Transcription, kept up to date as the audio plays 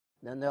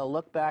Then they'll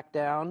look back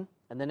down,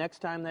 and the next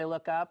time they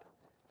look up,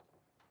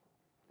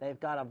 they've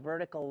got a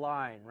vertical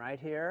line right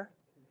here.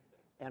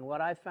 And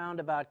what I found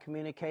about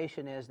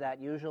communication is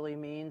that usually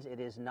means it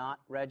is not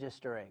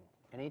registering.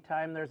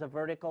 Anytime there's a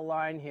vertical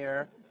line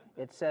here,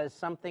 it says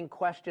something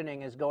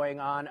questioning is going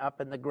on up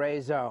in the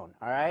gray zone,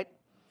 all right?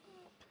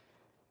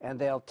 And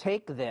they'll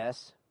take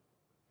this,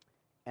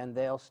 and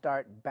they'll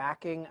start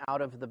backing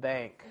out of the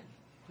bank,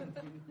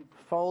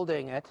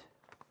 folding it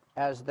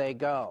as they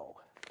go.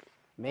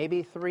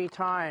 Maybe 3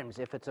 times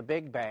if it's a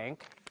big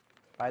bank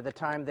by the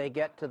time they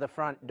get to the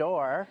front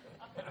door.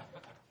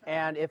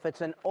 And if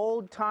it's an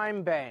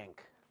old-time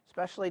bank,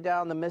 especially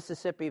down the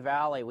Mississippi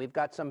Valley, we've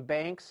got some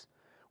banks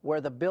where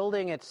the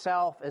building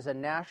itself is a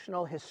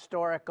National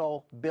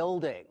Historical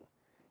Building.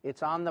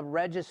 It's on the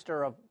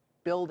register of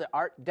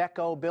Art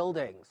Deco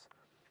buildings.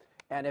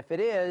 And if it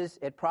is,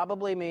 it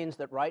probably means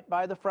that right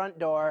by the front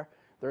door,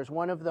 there's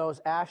one of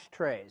those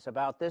ashtrays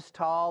about this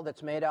tall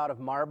that's made out of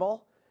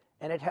marble,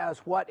 and it has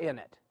what in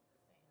it?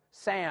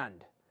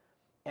 Sand.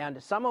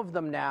 And some of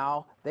them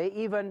now, they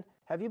even,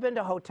 have you been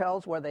to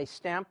hotels where they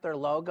stamp their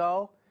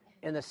logo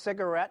in the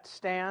cigarette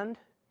stand?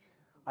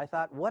 I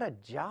thought, what a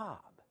job.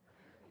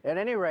 At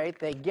any rate,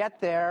 they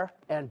get there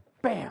and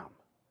bam,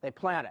 they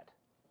plant it.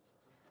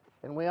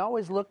 And we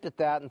always looked at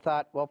that and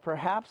thought, well,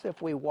 perhaps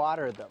if we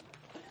water them.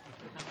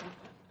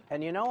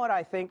 And you know what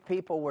I think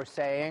people were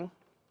saying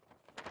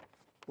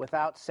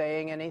without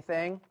saying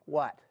anything?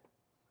 What?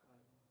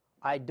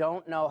 I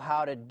don't know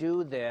how to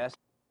do this.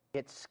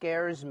 It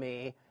scares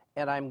me,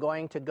 and I'm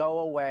going to go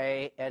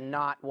away and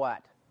not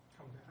what?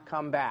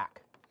 Come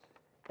back.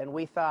 And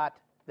we thought,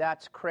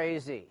 that's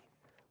crazy.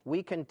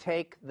 We can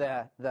take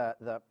the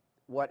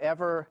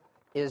whatever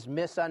is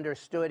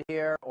misunderstood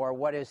here or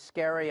what is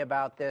scary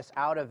about this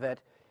out of it.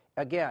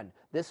 Again,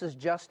 this is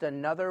just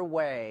another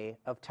way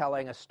of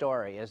telling a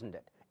story, isn't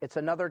it? It's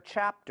another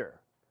chapter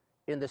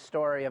in the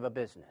story of a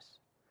business.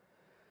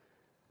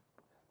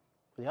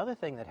 The other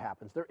thing that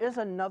happens, there is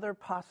another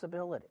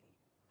possibility.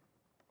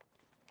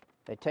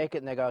 They take it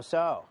and they go,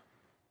 so,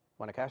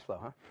 want a cash flow,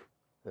 huh?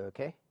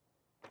 Okay.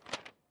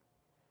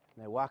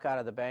 And they walk out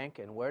of the bank,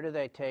 and where do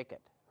they take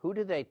it? Who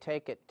do they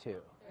take it to?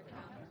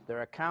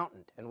 Their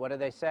accountant. And what do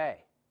they say?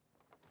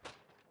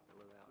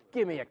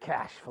 Give me a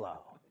cash flow.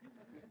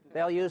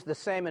 They'll use the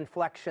same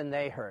inflection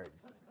they heard.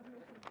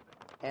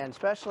 And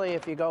especially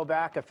if you go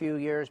back a few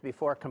years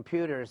before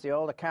computers, the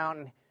old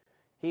accountant,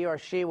 he or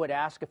she would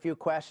ask a few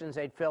questions,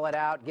 they'd fill it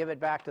out, give it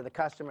back to the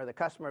customer. The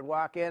customer would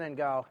walk in and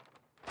go,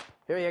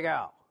 here you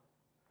go.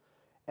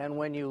 And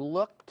when you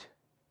looked,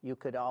 you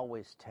could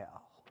always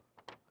tell.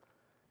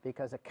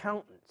 Because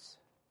accountants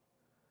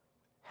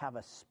have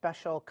a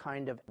special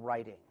kind of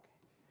writing.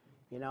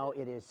 You know,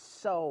 it is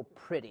so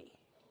pretty.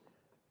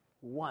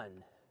 1,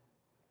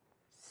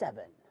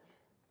 7.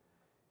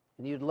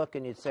 And you'd look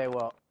and you'd say,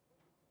 well,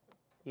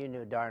 you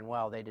knew darn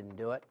well they didn't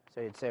do it.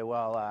 So you'd say,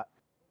 well,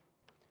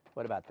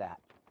 what about that?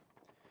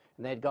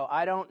 And they'd go,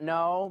 I don't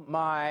know,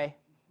 my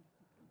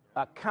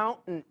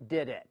accountant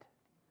did it.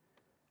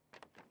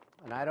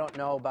 And I don't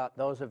know about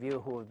those of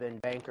you who have been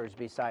bankers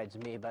besides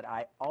me, but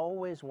I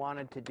always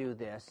wanted to do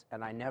this,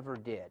 and I never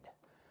did.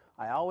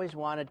 I always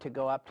wanted to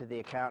go up to the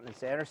accountant and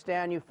say, I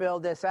understand you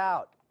filled this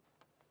out.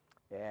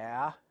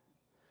 Yeah.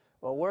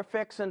 Well, we're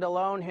fixing to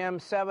loan him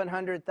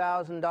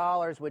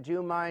 $700,000. Would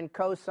you mind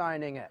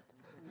co-signing it?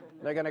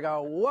 They're going to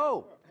go,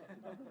 whoa.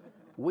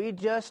 We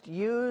just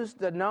used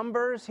the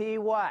numbers he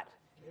what?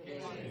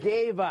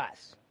 Gave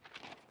us.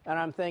 And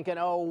I'm thinking,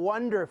 oh,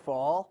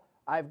 wonderful.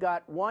 I've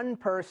got one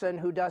person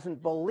who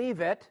doesn't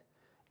believe it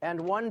and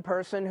one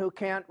person who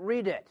can't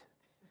read it.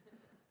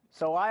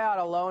 So I ought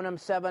to loan him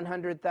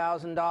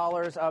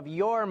 $700,000 of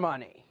your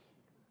money.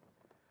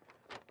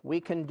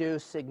 We can do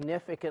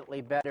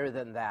significantly better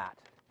than that.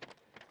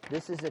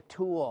 This is a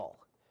tool.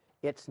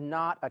 It's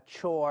not a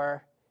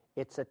chore.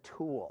 It's a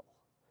tool.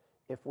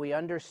 If we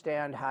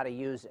understand how to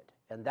use it.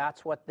 And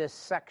that's what this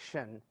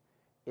section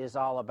is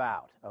all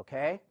about,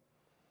 okay?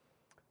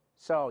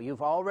 So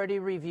you've already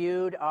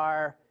reviewed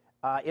our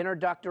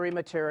introductory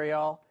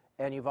material,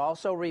 and you've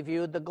also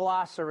reviewed the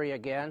glossary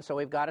again, so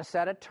we've got a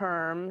set of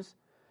terms,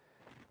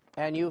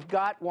 and you've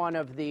got one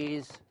of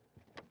these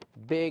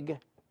big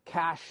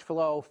cash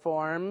flow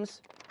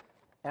forms,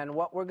 and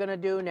what we're going to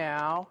do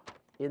now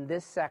in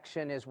this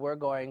section is we're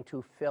going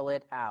to fill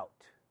it out.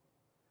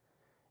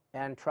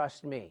 And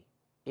trust me,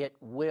 it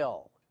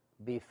will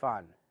be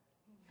fun.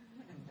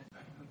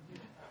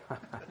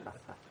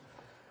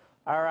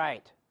 All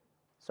right,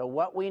 so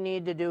what we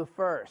need to do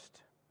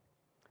first,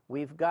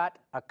 we've got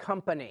a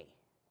company.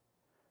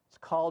 It's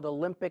called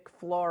Olympic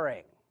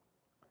Flooring.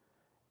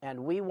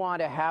 And we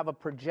want to have a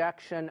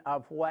projection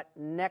of what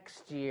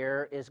next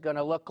year is going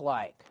to look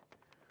like.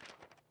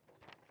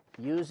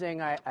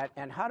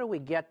 And how do we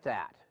get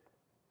that?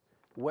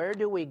 Where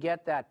do we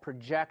get that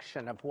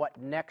projection of what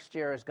next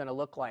year is going to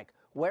look like?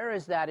 Where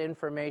is that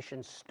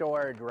information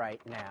stored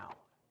right now?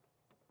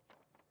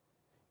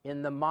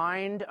 In the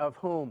mind of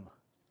whom?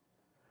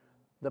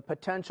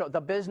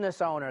 The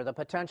business owner, the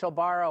potential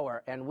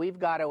borrower, and we've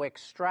got to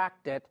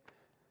extract it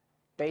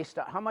based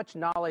on how much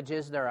knowledge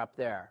is there up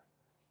there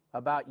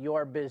about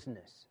your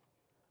business?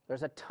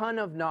 There's a ton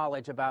of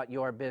knowledge about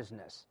your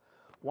business.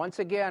 Once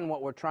again,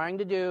 what we're trying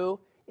to do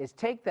is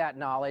take that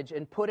knowledge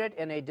and put it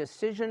in a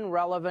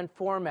decision-relevant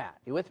format.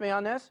 You with me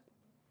on this?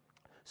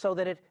 So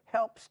that it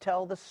helps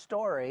tell the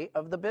story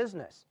of the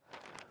business.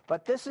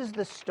 But this is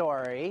the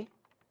story.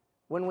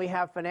 When we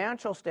have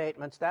financial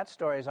statements, that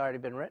story has already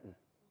been written.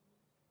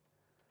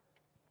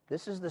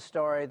 This is the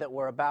story that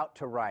we're about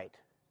to write.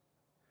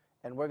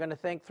 And we're going to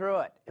think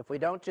through it. If we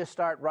don't just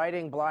start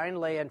writing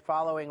blindly and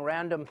following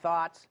random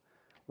thoughts,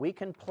 we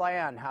can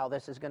plan how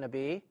this is going to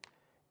be.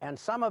 And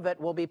some of it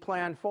will be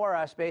planned for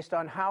us based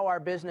on how our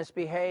business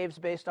behaves,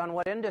 based on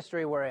what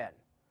industry we're in.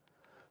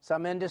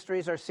 Some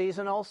industries are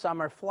seasonal,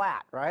 some are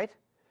flat, right?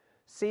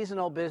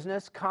 Seasonal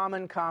business,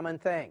 common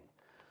thing.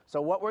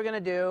 So what we're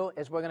going to do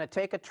is we're going to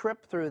take a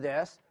trip through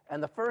this,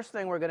 and the first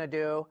thing we're going to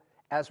do,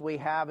 as we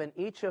have in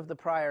each of the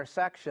prior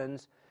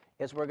sections,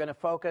 is we're going to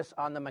focus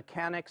on the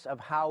mechanics of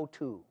how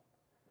to.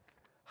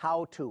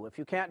 How to. If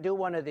you can't do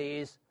one of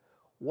these,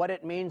 what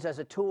it means as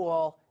a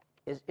tool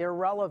is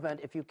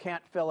irrelevant if you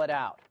can't fill it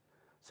out.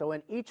 So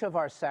in each of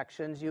our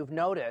sections, you've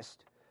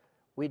noticed,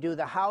 we do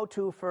the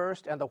how-to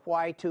first and the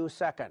why-to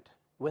second.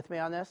 With me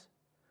on this?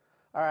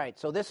 All right,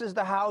 so this is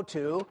the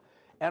how-to,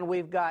 and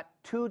we've got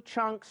 2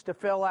 chunks to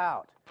fill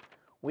out.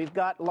 We've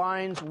got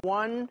lines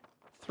 1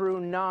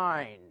 through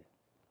 9,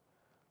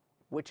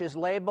 which is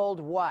labeled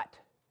what?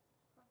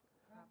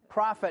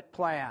 Profit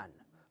plan.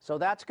 So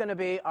that's going to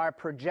be our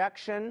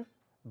projection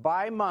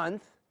by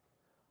month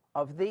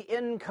of the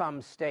income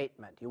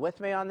statement. You with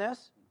me on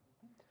this?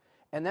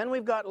 And then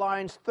we've got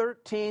lines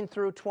 13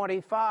 through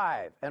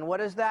 25. And what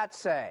does that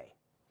say?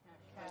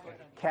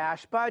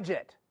 Cash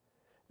budget.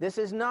 This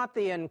is not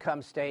the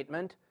income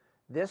statement.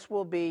 This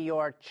will be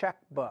your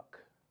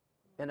checkbook.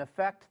 In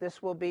effect,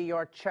 this will be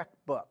your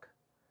checkbook.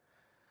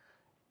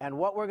 And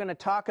what we're going to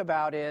talk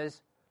about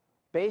is,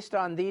 based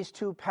on these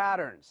 2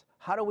 patterns,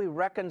 how do we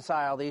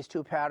reconcile these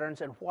 2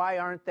 patterns and why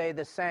aren't they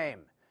the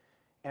same?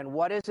 And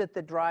what is it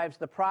that drives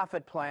the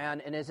profit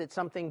plan, and is it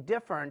something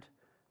different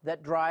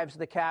that drives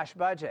the cash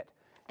budget?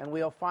 And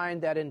we'll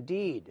find that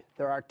indeed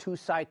there are 2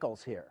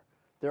 cycles here.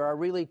 There are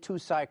really 2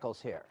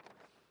 cycles here.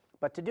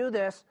 But to do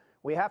this,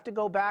 we have to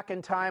go back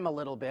in time a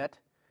little bit,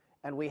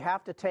 and we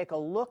have to take a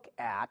look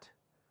at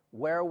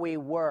where we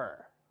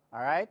were,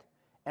 all right?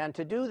 And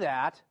to do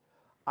that,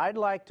 I'd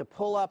like to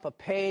pull up a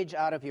page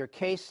out of your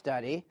case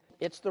study.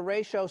 It's the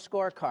ratio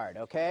scorecard,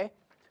 okay?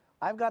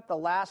 I've got the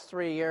last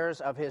 3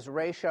 years of his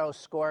ratio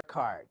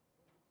scorecard.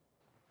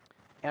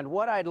 And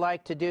what I'd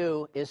like to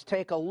do is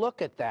take a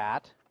look at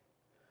that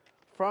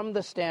from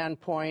the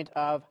standpoint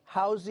of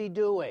how's he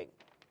doing?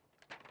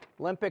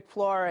 Olympic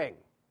flooring.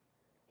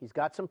 He's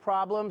got some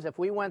problems. If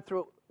we went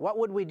through, what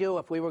would we do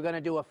if we were going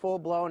to do a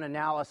full-blown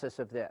analysis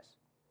of this?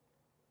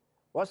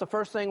 What's the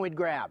first thing we'd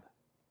grab?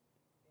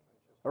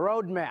 A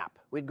road map.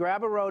 We'd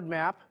grab a road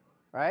map,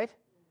 right?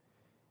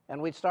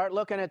 And we'd start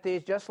looking at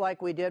these just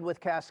like we did with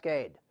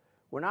Cascade.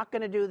 We're not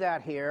going to do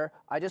that here.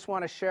 I just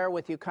want to share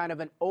with you kind of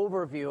an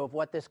overview of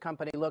what this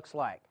company looks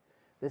like.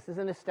 This is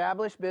an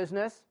established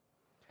business,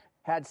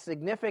 had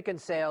significant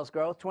sales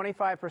growth,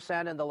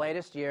 25% in the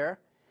latest year.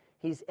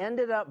 He's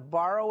ended up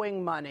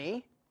borrowing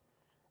money,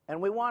 and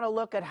we want to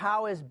look at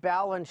how his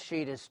balance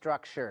sheet is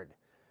structured.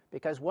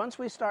 Because once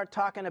we start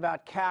talking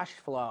about cash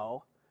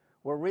flow,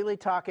 we're really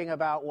talking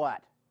about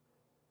what?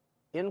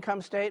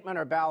 Income statement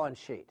or balance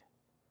sheet?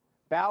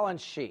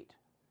 Balance sheet.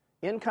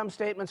 Income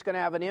statement's going to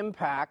have an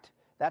impact.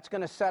 That's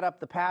going to set up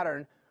the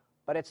pattern,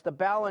 but it's the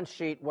balance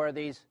sheet where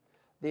these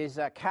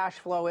cash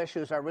flow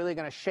issues are really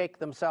going to shake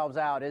themselves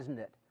out, isn't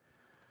it?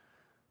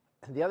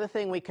 The other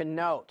thing we can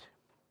note,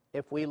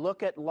 if we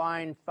look at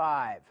line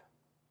 5,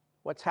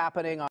 what's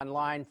happening on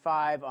line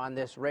 5 on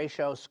this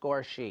ratio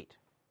score sheet?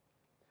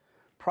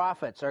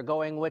 Profits are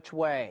going which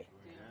way?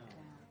 Down.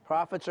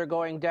 Profits are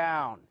going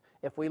down.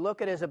 If we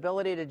look at his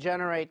ability to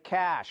generate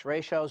cash,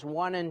 ratios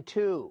 1 and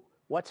 2,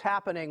 what's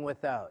happening with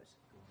those?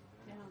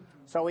 Down.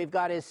 So we've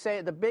got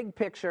the big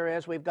picture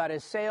is we've got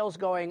his sales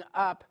going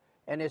up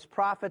and his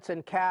profits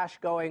and cash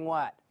going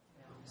what?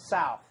 Down.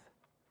 South.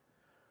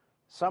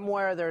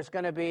 Somewhere there's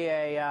going to be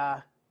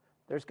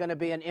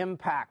an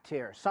impact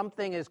here.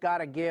 Something has got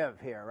to give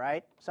here,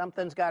 right?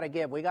 Something's got to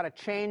give. We got to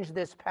change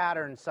this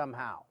pattern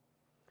somehow.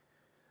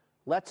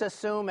 Let's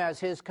assume as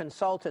his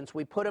consultants,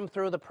 we put him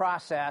through the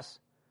process,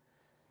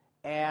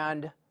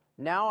 and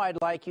now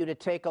I'd like you to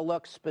take a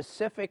look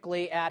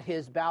specifically at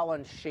his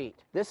balance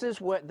sheet. This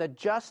is what the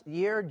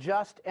year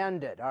just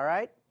ended, all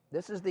right?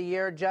 This is the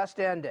year just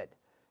ended.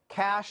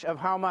 Cash of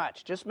how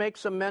much? Just make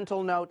some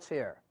mental notes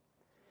here.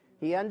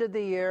 He ended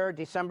the year,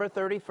 December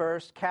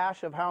 31st,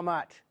 cash of how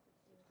much?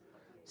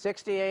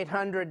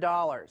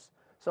 $6,800.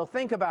 So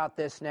think about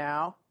this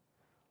now.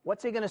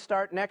 What's he going to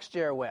start next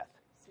year with?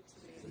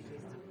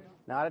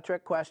 Not a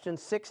trick question.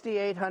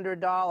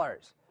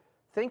 $6,800.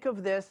 Think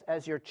of this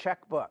as your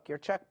checkbook. Your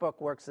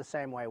checkbook works the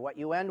same way. What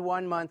you end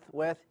one month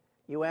with,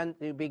 you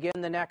begin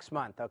the next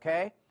month,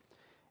 okay?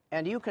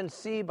 And you can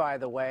see, by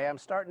the way, I'm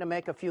starting to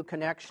make a few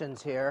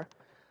connections here.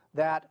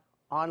 that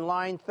on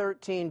line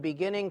 13,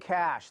 beginning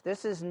cash,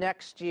 this is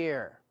next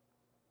year.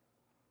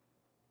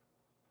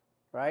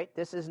 Right?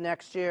 This is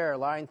next year,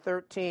 line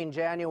 13,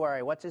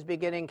 January. What's his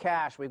beginning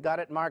cash? We've got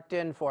it marked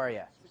in for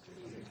you.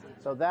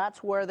 So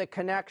that's where the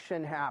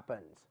connection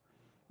happens.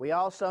 We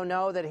also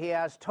know that he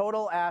has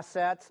total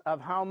assets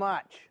of how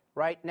much?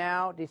 Right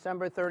now,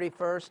 December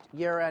 31st,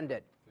 year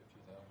ended.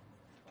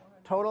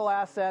 Total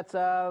assets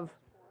of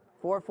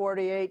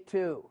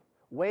 448.2.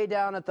 Way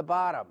down at the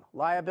bottom,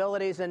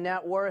 liabilities and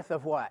net worth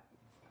of what?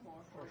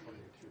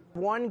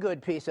 One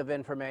good piece of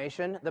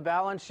information, the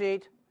balance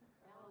sheet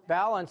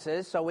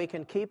balances, so we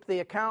can keep the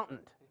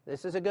accountant.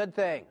 This is a good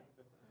thing.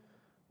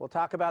 We'll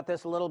talk about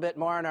this a little bit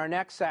more in our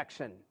next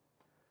section.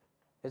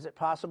 Is it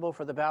possible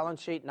for the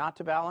balance sheet not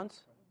to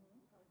balance?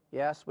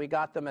 Yes, we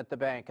got them at the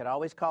bank. It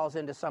always calls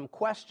into some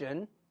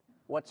question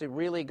what's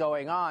really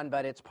going on,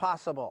 but it's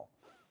possible.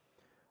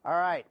 All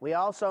right, we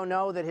also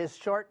know that his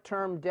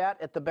short-term debt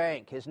at the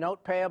bank, his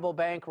note payable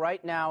bank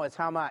right now is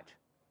how much?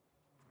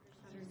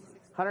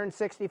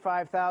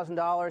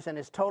 $165,000, and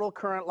his total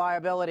current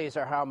liabilities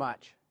are how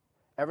much?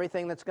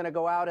 Everything that's going to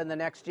go out in the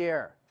next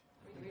year?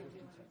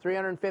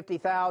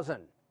 $350,000.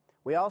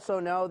 We also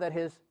know that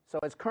his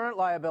current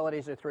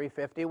liabilities are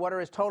 $350,000. What are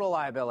his total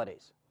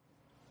liabilities?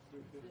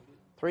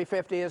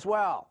 $350,000 as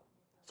well.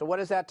 So what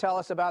does that tell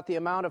us about the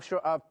amount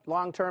of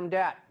long-term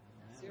debt?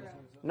 Zero.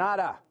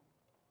 Nada.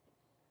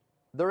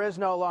 There is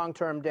no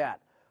long-term debt.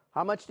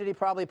 How much did he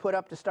probably put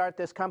up to start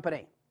this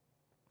company?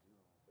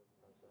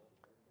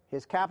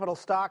 His capital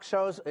stock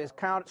shows, his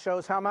count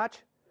shows how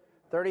much?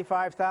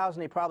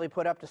 $35,000 he probably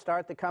put up to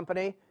start the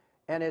company.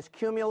 And his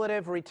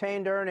cumulative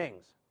retained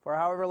earnings for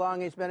however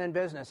long he's been in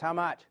business, how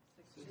much?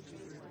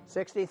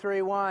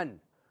 63.1.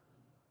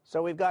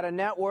 So we've got a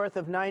net worth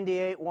of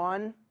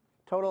 98.1,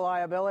 total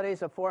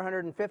liabilities of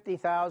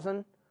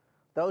 450,000.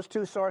 Those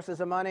two sources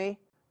of money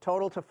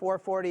total to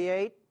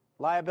 448,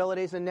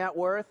 liabilities and net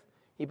worth.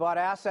 He bought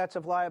assets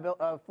of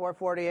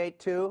 448.2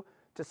 to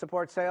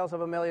support sales of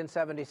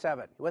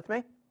 $1,077,000. You with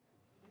me?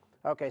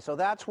 Okay, so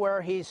that's where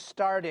he's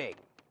starting.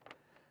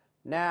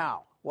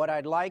 Now, what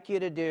I'd like you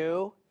to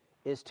do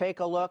is take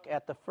a look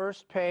at the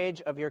first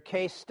page of your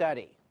case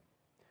study.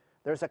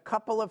 There's a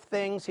couple of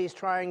things he's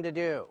trying to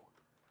do.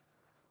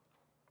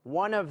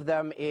 One of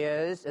them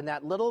is, in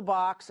that little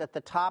box at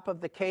the top of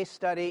the case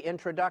study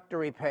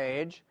introductory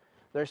page,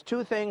 there's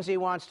two things he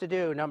wants to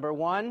do. Number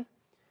one,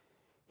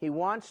 he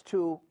wants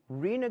to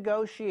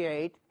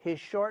renegotiate his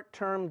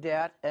short-term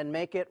debt and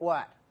make it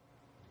what?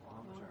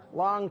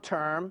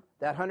 Long-term.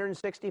 That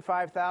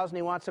 $165,000,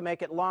 he wants to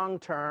make it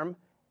long-term.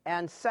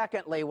 And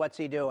secondly, what's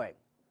he doing?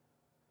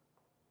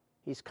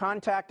 He's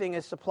contacting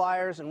his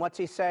suppliers, and what's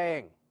he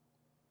saying?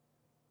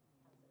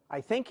 I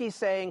think he's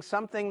saying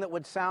something that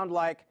would sound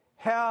like,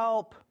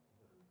 help!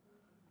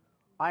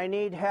 I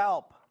need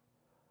help.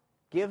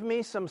 Give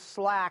me some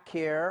slack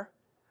here,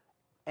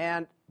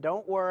 and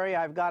don't worry,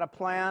 I've got a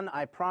plan.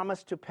 I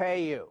promise to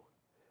pay you.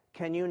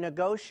 Can you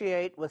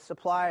negotiate with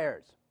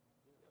suppliers?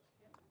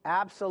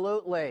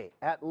 Absolutely.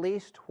 At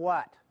least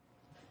what?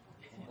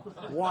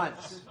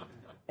 Once.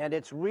 And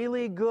it's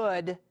really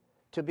good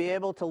to be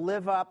able to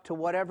live up to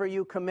whatever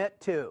you commit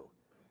to.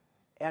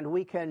 And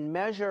we can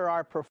measure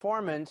our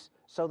performance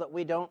so that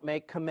we don't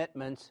make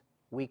commitments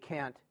we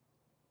can't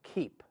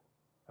keep.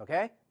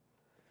 Okay?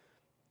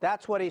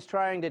 That's what he's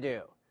trying to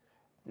do.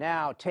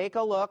 Now, take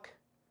a look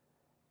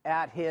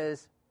at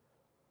his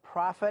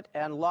profit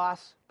and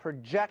loss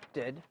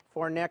projected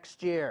for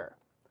next year.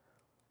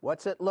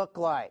 What's it look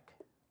like?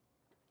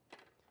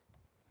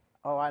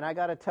 Oh, and I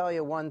got to tell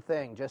you one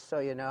thing, just so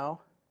you know.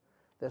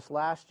 This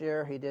last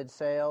year, he did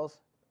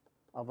sales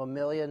of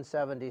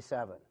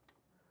 $1,077,000.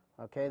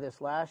 Okay, this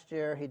last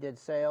year, he did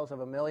sales of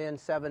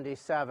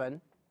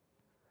 $1,077,000.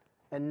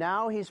 And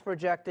now he's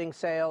projecting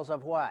sales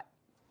of what?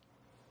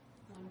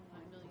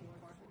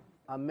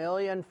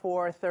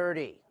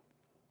 $1,430,000.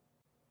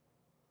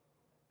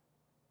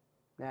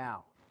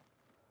 Now,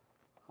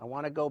 I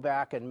want to go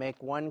back and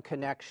make one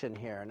connection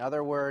here. In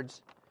other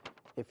words,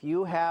 if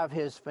you have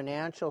his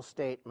financial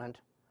statement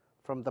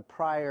from the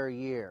prior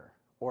year,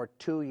 or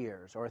 2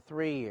 years, or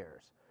 3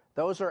 years,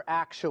 those are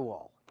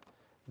actual.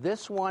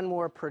 This one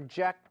we're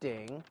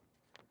projecting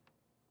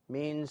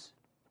means,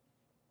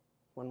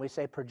 when we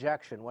say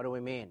projection, what do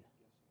we mean?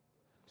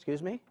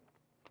 Excuse me?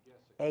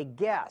 A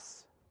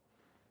guess.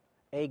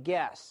 A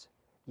guess,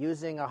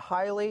 using a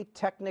highly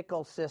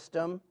technical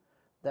system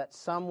that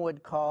some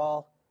would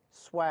call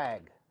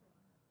SWAG.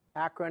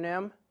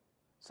 Acronym,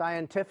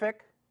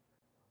 scientific,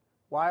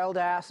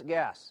 wild-ass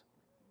guess.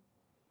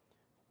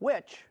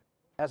 Which,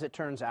 as it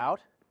turns out,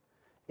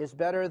 is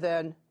better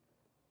than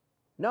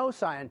no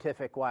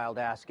scientific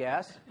wild-ass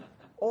guess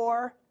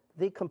or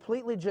the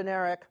completely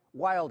generic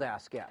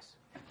wild-ass guess.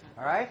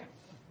 All right?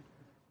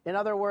 In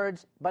other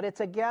words, but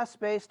it's a guess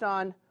based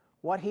on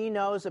what he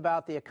knows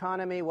about the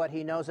economy, what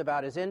he knows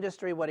about his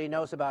industry, what he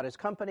knows about his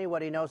company,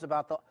 what he knows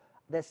about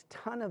this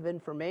ton of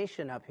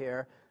information up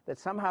here that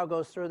somehow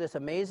goes through this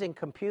amazing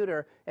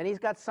computer, and he's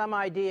got some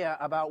idea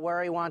about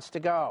where he wants to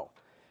go.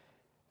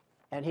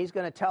 and he's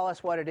going to tell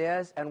us what it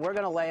is, and we're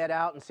going to lay it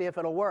out and see if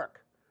it'll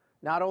work,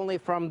 not only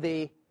from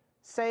the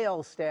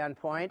sales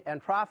standpoint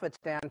and profit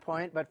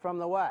standpoint, but from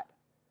the what?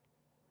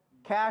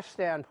 Cash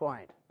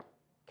standpoint.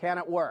 Can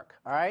it work?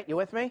 All right, you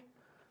with me?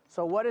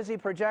 So what is he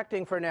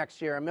projecting for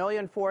next year?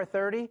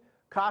 $1,430,000.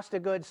 Cost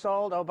of goods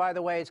sold. Oh, by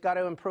the way, he's got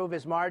to improve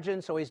his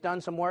margin, so he's done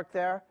some work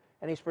there,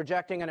 and he's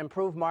projecting an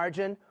improved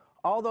margin.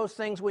 All those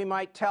things we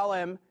might tell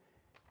him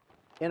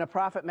in a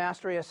profit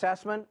mastery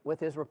assessment with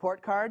his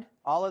report card,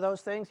 all of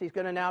those things, he's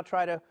going to now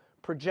try to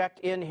project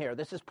in here.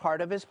 This is part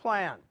of his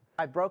plan.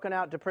 I've broken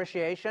out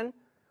depreciation.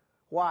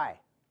 Why?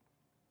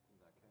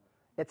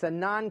 It's a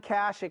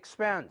non-cash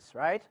expense,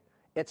 right?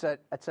 It's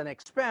an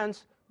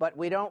expense, but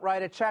we don't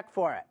write a check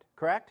for it,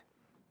 correct?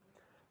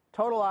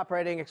 Total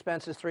operating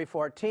expenses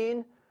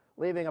 $314,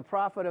 leaving a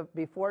profit of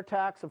before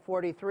tax of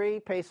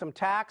 $43, pay some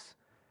tax,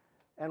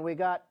 and we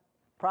got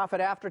profit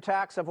after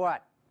tax of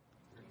what?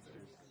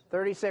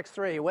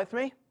 $36.3. You with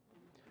me?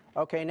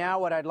 Okay, now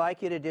what I'd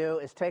like you to do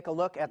is take a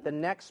look at the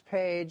next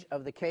page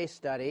of the case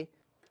study.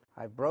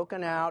 I've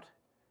broken out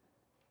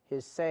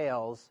his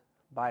sales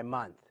by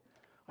month.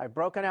 I've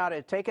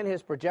taken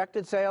his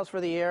projected sales for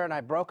the year, and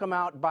I broke them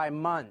out by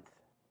month.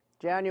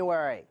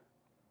 January.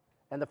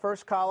 And the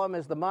first column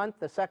is the month,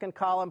 the second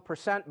column,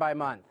 percent by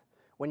month.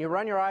 When you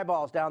run your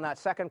eyeballs down that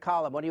second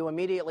column, what do you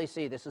immediately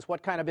see? This is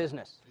what kind of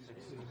business?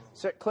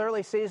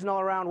 Clearly seasonal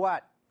around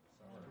what?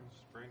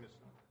 Spring.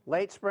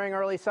 Late spring,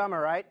 early summer,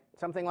 right?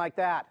 Something like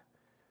that.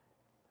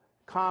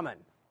 Common.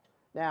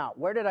 Now,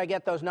 where did I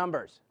get those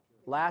numbers?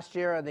 Last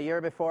year and the year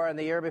before and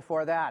the year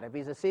before that. If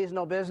he's a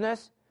seasonal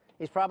business,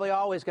 he's probably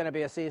always going to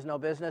be a seasonal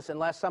business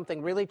unless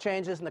something really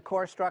changes in the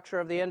core structure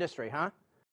of the industry, huh?